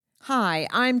Hi,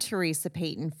 I'm Theresa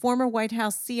Payton, former White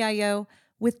House CIO,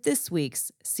 with this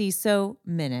week's CISO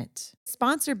Minute.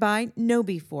 Sponsored by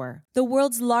KnowBe4, the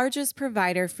world's largest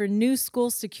provider for new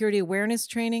school security awareness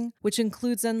training, which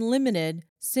includes unlimited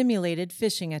simulated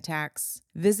phishing attacks.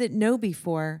 Visit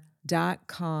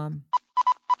knowbe4.com.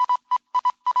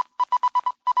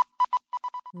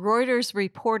 Reuters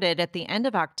reported at the end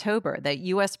of October that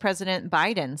U.S. President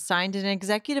Biden signed an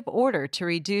executive order to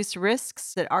reduce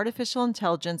risks that artificial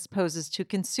intelligence poses to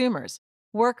consumers,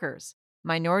 workers,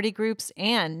 minority groups,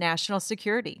 and national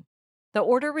security. The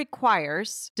order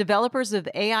requires developers of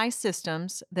AI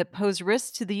systems that pose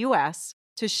risks to the U.S.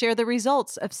 to share the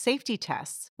results of safety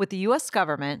tests with the U.S.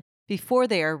 government before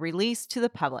they are released to the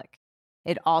public.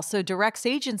 It also directs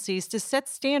agencies to set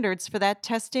standards for that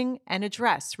testing and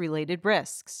address related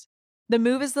risks. The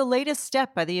move is the latest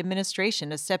step by the administration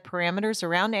to set parameters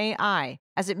around AI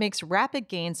as it makes rapid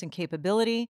gains in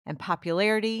capability and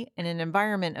popularity in an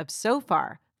environment of so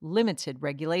far limited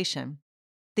regulation.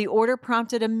 The order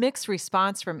prompted a mixed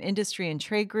response from industry and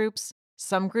trade groups.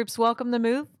 Some groups welcomed the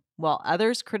move, while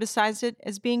others criticized it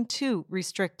as being too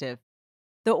restrictive.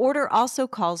 The order also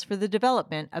calls for the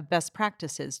development of best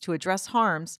practices to address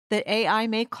harms that AI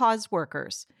may cause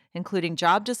workers, including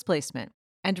job displacement,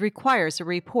 and requires a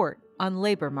report on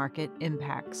labor market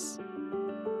impacts.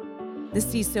 The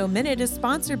CISO Minute is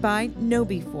sponsored by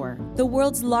KnowBe4, the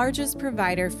world's largest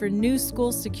provider for new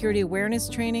school security awareness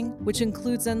training, which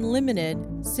includes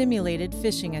unlimited simulated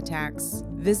phishing attacks.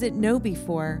 Visit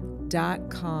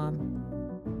knowbe4.com.